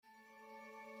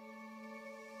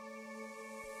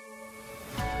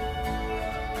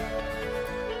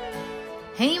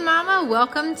Hey mama,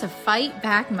 welcome to Fight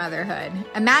Back Motherhood.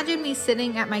 Imagine me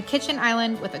sitting at my kitchen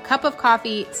island with a cup of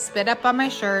coffee, spit up on my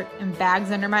shirt, and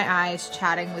bags under my eyes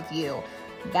chatting with you.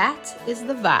 That is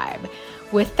the vibe.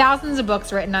 With thousands of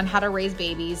books written on how to raise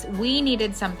babies, we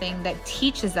needed something that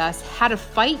teaches us how to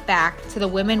fight back to the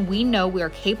women we know we are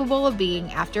capable of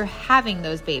being after having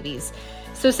those babies.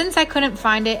 So since I couldn't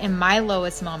find it in my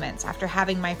lowest moments after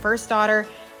having my first daughter,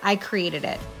 I created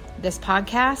it. This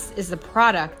podcast is the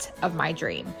product of my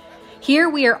dream. Here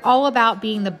we are all about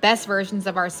being the best versions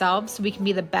of ourselves so we can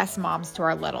be the best moms to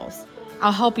our littles.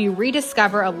 I'll help you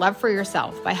rediscover a love for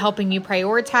yourself by helping you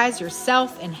prioritize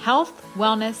yourself in health,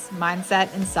 wellness,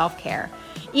 mindset, and self-care.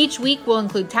 Each week will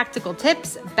include tactical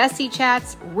tips, bestie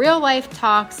chats, real life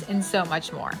talks, and so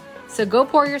much more. So go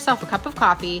pour yourself a cup of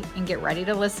coffee and get ready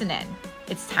to listen in.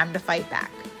 It's time to fight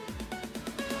back.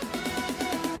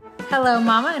 Hello,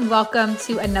 Mama, and welcome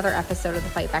to another episode of the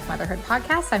Fight Back Motherhood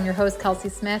podcast. I'm your host, Kelsey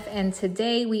Smith, and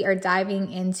today we are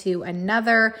diving into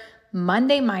another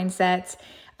Monday mindset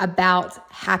about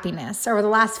happiness. Over the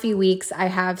last few weeks, I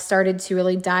have started to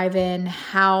really dive in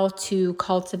how to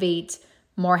cultivate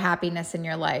more happiness in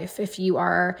your life. If you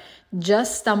are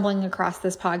just stumbling across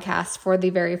this podcast for the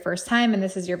very first time, and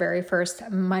this is your very first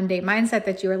Monday mindset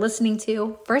that you are listening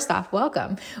to, first off,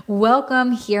 welcome.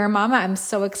 Welcome here, Mama. I'm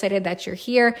so excited that you're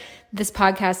here. This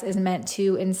podcast is meant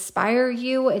to inspire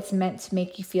you. It's meant to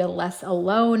make you feel less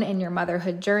alone in your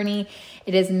motherhood journey.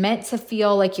 It is meant to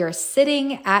feel like you're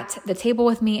sitting at the table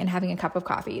with me and having a cup of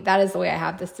coffee. That is the way I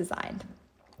have this designed.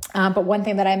 But one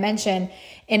thing that I mention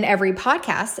in every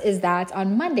podcast is that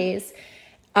on Mondays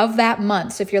of that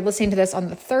month, so if you're listening to this on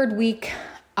the third week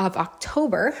of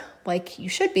October, like you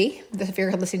should be, if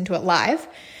you're listening to it live,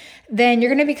 then you're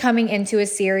going to be coming into a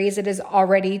series that is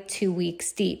already 2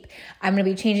 weeks deep. I'm going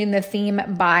to be changing the theme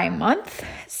by month.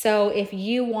 So if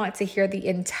you want to hear the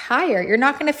entire, you're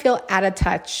not going to feel out of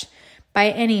touch by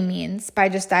any means by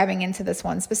just diving into this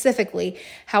one specifically.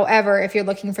 However, if you're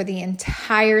looking for the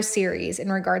entire series in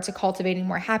regard to cultivating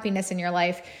more happiness in your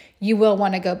life, you will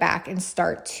want to go back and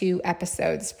start 2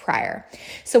 episodes prior.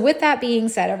 So with that being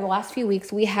said, over the last few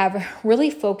weeks, we have really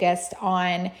focused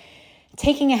on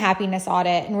taking a happiness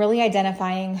audit and really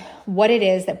identifying what it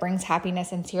is that brings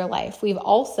happiness into your life. We've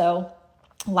also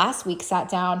last week sat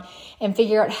down and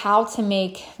figured out how to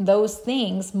make those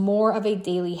things more of a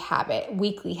daily habit,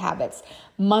 weekly habits,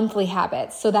 monthly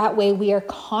habits. So that way we are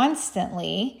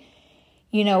constantly,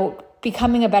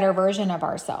 becoming a better version of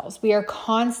ourselves. We are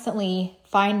constantly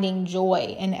finding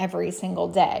joy in every single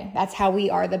day. That's how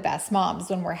we are the best moms,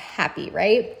 when we're happy,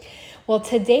 right? Well,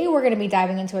 today we're going to be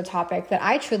diving into a topic that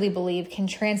I truly believe can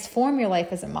transform your life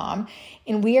as a mom.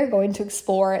 And we are going to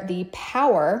explore the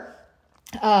power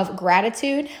of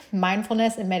gratitude,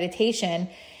 mindfulness, and meditation,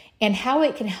 and how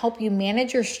it can help you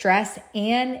manage your stress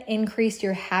and increase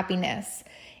your happiness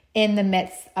in the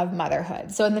midst of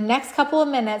motherhood. So in the next couple of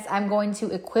minutes, I'm going to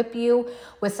equip you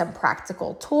with some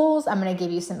practical tools. I'm going to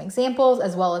give you some examples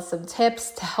as well as some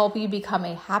tips to help you become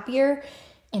a happier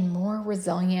and more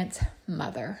resilient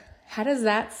mother. How does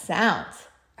that sound?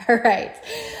 All right,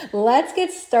 let's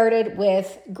get started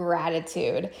with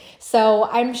gratitude. So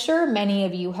I'm sure many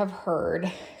of you have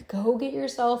heard, go get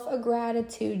yourself a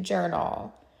gratitude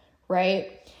journal,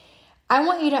 right? I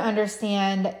want you to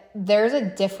understand there's a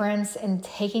difference in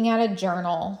taking out a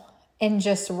journal and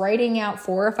just writing out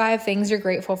 4 or 5 things you're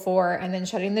grateful for and then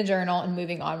shutting the journal and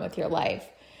moving on with your life.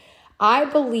 I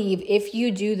believe if you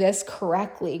do this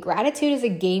correctly, gratitude is a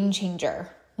game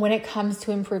changer when it comes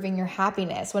to improving your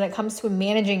happiness, when it comes to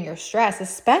managing your stress,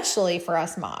 especially for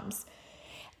us moms.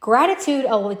 Gratitude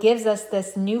gives us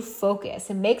this new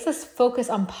focus. It makes us focus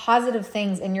on positive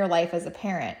things in your life as a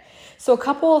parent. So a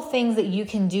couple of things that you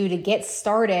can do to get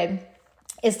started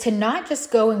is to not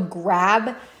just go and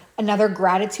grab another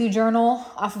gratitude journal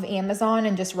off of Amazon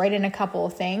and just write in a couple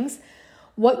of things.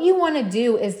 What you want to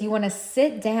do is you want to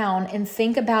sit down and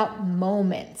think about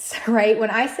moments, right? When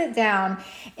I sit down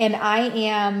and I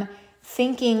am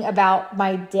thinking about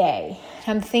my day,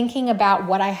 I'm thinking about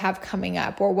what I have coming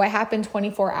up or what happened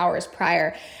 24 hours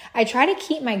prior, I try to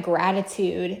keep my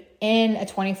gratitude in a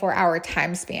 24-hour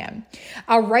time span.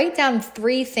 I'll write down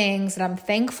 3 things that I'm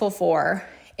thankful for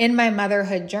in my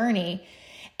motherhood journey,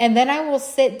 and then I will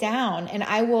sit down and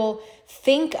I will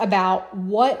think about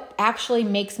what actually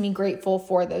makes me grateful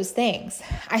for those things.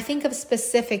 I think of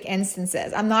specific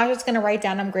instances. I'm not just going to write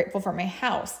down I'm grateful for my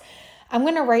house. I'm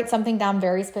going to write something down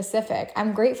very specific.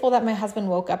 I'm grateful that my husband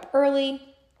woke up early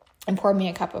and poured me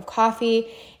a cup of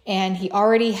coffee, and he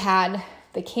already had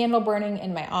the candle burning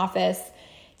in my office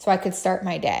so I could start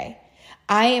my day.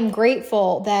 I am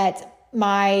grateful that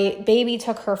my baby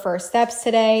took her first steps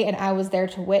today and I was there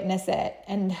to witness it,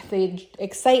 and the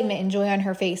excitement and joy on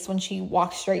her face when she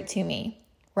walked straight to me,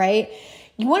 right?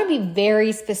 You want to be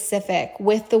very specific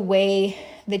with the way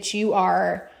that you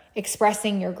are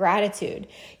expressing your gratitude.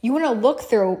 You want to look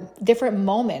through different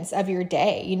moments of your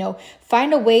day,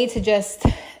 find a way to just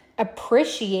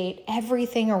appreciate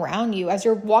everything around you as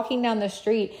you're walking down the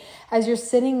street, as you're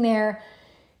sitting there,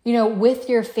 with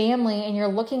your family and you're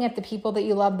looking at the people that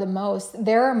you love the most.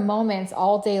 There are moments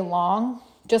all day long,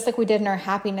 just like we did in our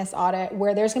happiness audit,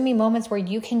 where there's going to be moments where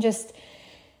you can just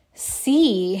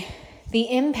see the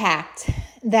impact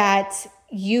that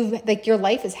your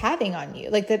life is having on you,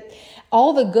 that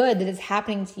all the good that is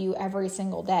happening to you every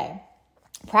single day.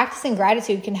 Practicing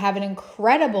gratitude can have an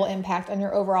incredible impact on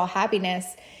your overall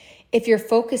happiness if you're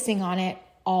focusing on it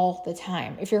all the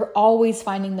time, if you're always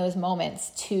finding those moments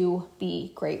to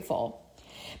be grateful.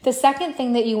 The second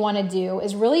thing that you want to do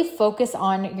is really focus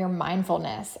on your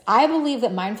mindfulness. I believe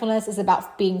that mindfulness is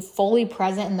about being fully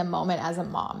present in the moment as a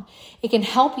mom. It can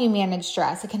help you manage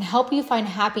stress. It can help you find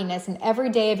happiness in every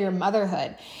day of your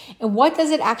motherhood. And what does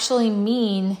it actually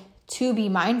mean to be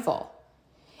mindful?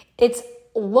 It's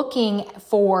looking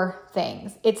for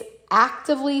things. It's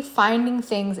actively finding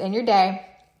things in your day,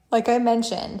 like I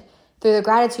mentioned, through the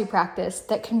gratitude practice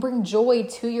that can bring joy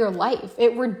to your life.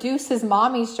 It reduces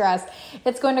mommy stress.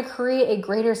 It's going to create a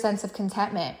greater sense of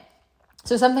contentment.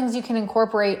 So some things you can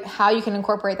incorporate, how you can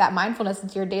incorporate that mindfulness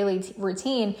into your daily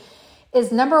routine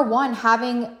is, number one,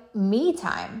 having me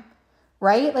time,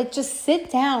 right? Just sit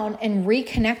down and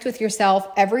reconnect with yourself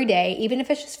every day, even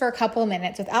if it's just for a couple of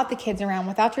minutes, without the kids around,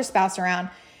 without your spouse around,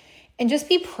 and just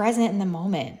be present in the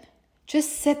moment.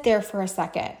 Just sit there for a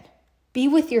second. Be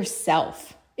with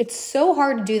yourself. It's so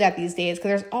hard to do that these days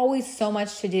because there's always so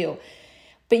much to do.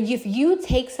 But if you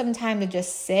take some time to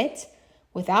just sit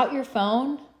without your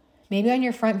phone, maybe on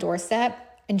your front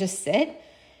doorstep, and just sit,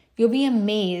 you'll be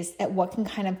amazed at what can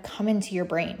kind of come into your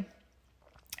brain.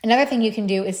 Another thing you can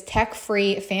do is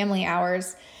tech-free family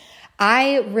hours.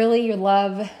 I really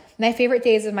love my favorite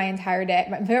days of my entire day,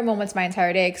 my favorite moments of my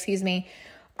entire day,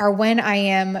 are when I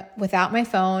am without my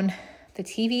phone, the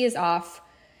TV is off,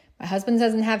 my husband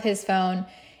doesn't have his phone,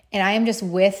 and I am just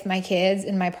with my kids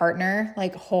and my partner,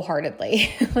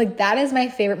 wholeheartedly. That is my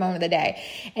favorite moment of the day.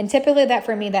 And typically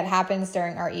that happens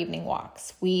during our evening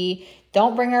walks. We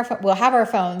don't bring we'll have our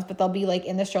phones, but they'll be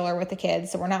in the stroller with the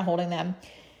kids, so we're not holding them.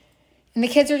 And the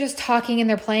kids are just talking and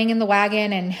they're playing in the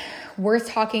wagon and we're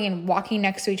talking and walking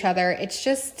next to each other. It's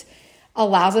just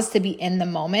allows us to be in the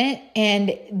moment.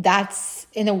 And that's,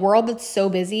 in a world that's so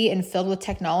busy and filled with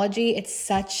technology, it's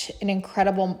such an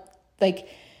incredible,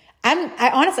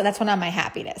 I honestly, that's when I'm my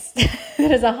happiest.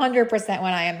 That is 100%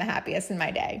 when I am the happiest in my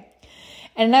day.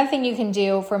 And another thing you can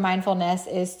do for mindfulness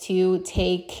is to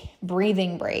take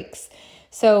breathing breaks.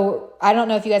 So I don't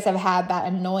know if you guys have had that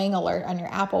annoying alert on your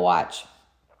Apple Watch,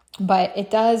 but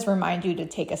it does remind you to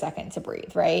take a second to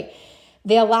breathe, right?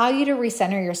 They allow you to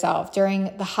recenter yourself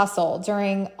during the hustle,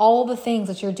 during all the things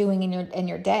that you're doing in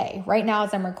your day. Right now,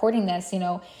 as I'm recording this,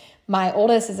 my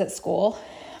oldest is at school.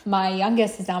 My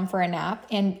youngest is down for a nap.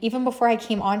 And even before I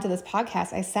came onto this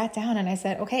podcast, I sat down and I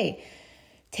said, okay,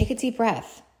 take a deep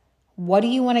breath. What do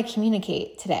you want to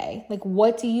communicate today?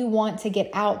 What do you want to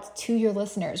get out to your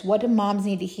listeners? What do moms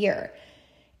need to hear?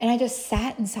 And I just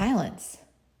sat in silence.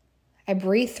 I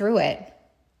breathed through it.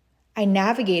 I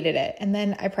navigated it, and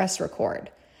then I pressed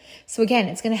record. So again,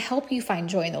 it's going to help you find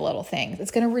joy in the little things.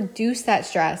 It's going to reduce that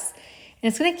stress, and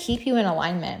it's going to keep you in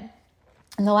alignment.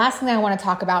 And the last thing that I want to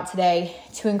talk about today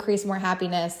to increase more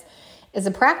happiness is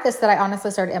a practice that I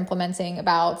honestly started implementing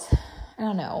about,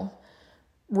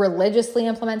 religiously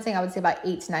implementing, I would say about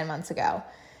 8 to 9 months ago.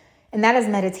 And that is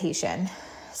meditation.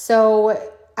 So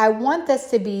I want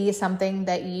this to be something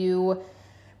that you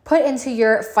put into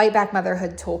your Fight Back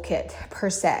Motherhood toolkit per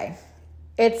se.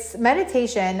 It's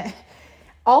meditation.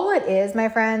 All it is, my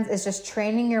friends, is just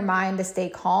training your mind to stay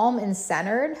calm and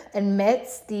centered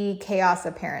amidst the chaos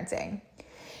of parenting.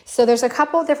 So there's a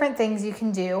couple of different things you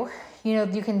can do.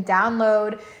 You can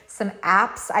download some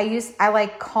apps. I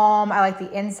like Calm. I like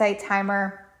the Insight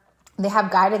Timer. They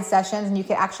have guided sessions, and you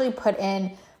can actually put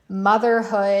in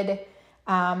motherhood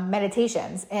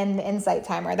meditations in the Insight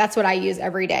Timer. That's what I use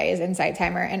every day is Insight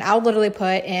Timer. And I'll literally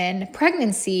put in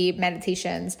pregnancy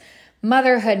meditations,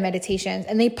 motherhood meditations,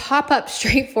 and they pop up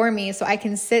straight for me so I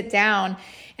can sit down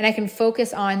and I can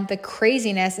focus on the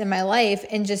craziness in my life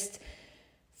and just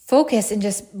focus and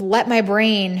just let my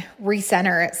brain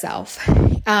recenter itself.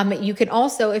 You can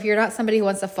also, if you're not somebody who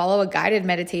wants to follow a guided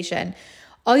meditation,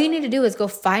 all you need to do is go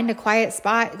find a quiet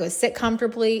spot, go sit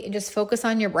comfortably, and just focus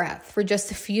on your breath for just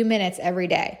a few minutes every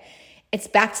day. It's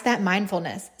back to that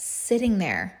mindfulness, sitting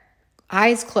there,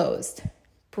 eyes closed,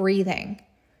 breathing,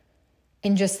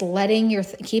 and just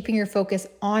keeping your focus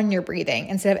on your breathing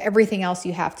instead of everything else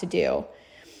you have to do.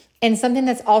 And something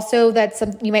that's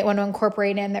something you might want to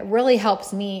incorporate in that really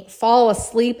helps me fall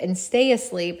asleep and stay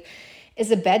asleep is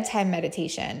a bedtime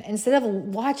meditation. Instead of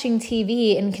watching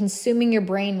TV and consuming your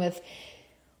brain with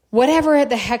whatever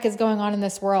the heck is going on in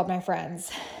this world, my friends,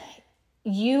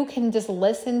 you can just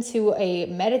listen to a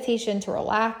meditation to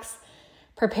relax,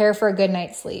 prepare for a good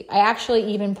night's sleep. I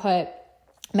actually even put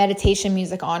meditation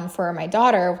music on for my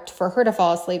daughter for her to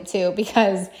fall asleep too,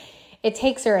 because it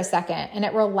takes her a second and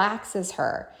it relaxes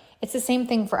her. It's the same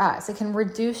thing for us. It can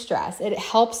reduce stress. It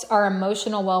helps our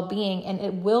emotional well-being, and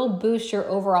it will boost your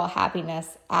overall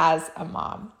happiness as a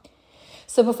mom.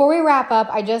 So before we wrap up,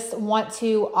 I just want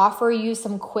to offer you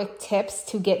some quick tips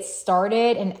to get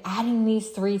started in adding these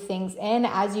 3 things in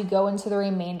as you go into the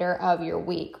remainder of your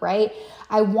week, right?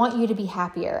 I want you to be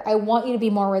happier. I want you to be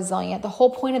more resilient. The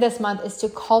whole point of this month is to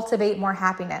cultivate more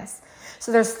happiness.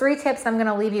 So there's 3 tips I'm going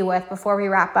to leave you with before we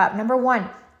wrap up. Number 1,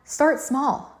 start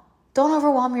small. Don't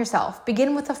overwhelm yourself.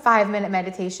 Begin with a 5-minute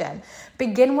meditation.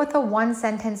 Begin with a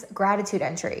 1-sentence gratitude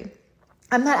entry.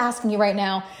 I'm not asking you right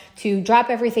now to drop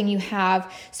everything you have,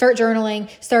 start journaling,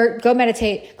 go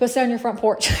meditate, go sit on your front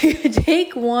porch.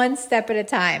 Take one step at a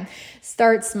time.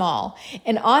 Start small.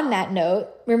 And on that note,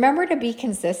 remember to be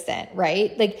consistent,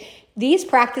 right? Like, these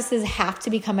practices have to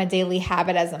become a daily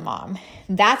habit as a mom.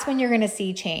 That's when you're going to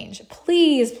see change.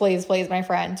 Please, please, please, my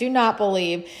friend, do not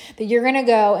believe that you're going to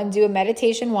go and do a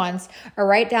meditation once or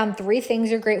write down 3 things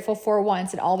you're grateful for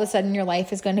once, and all of a sudden your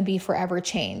life is going to be forever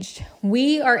changed.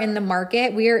 We are in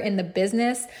the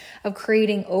business of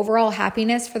creating overall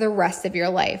happiness for the rest of your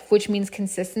life, which means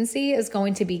consistency is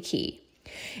going to be key.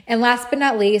 And last but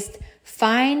not least,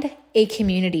 find a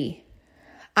community.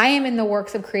 I am in the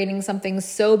works of creating something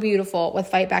so beautiful with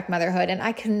Fight Back Motherhood, and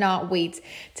I cannot wait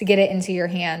to get it into your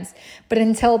hands. But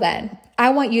until then,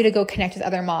 I want you to go connect with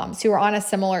other moms who are on a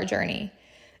similar journey.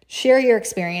 Share your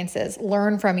experiences,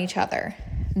 learn from each other.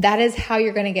 That is how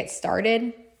you're going to get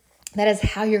started. That is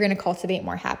how you're going to cultivate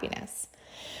more happiness.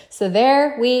 So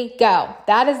there we go.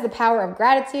 That is the power of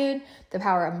gratitude, the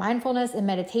power of mindfulness and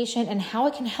meditation, and how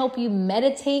it can help you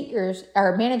manage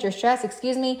your stress,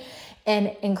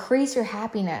 and increase your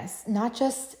happiness, not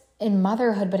just in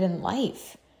motherhood, but in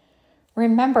life.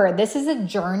 Remember, this is a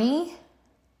journey,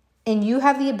 and you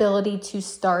have the ability to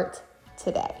start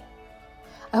today.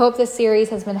 I hope this series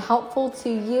has been helpful to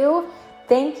you.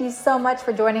 Thank you so much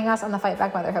for joining us on the Fight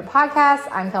Back Motherhood podcast.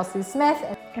 I'm Kelsey Smith,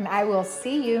 and I will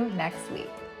see you next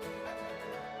week.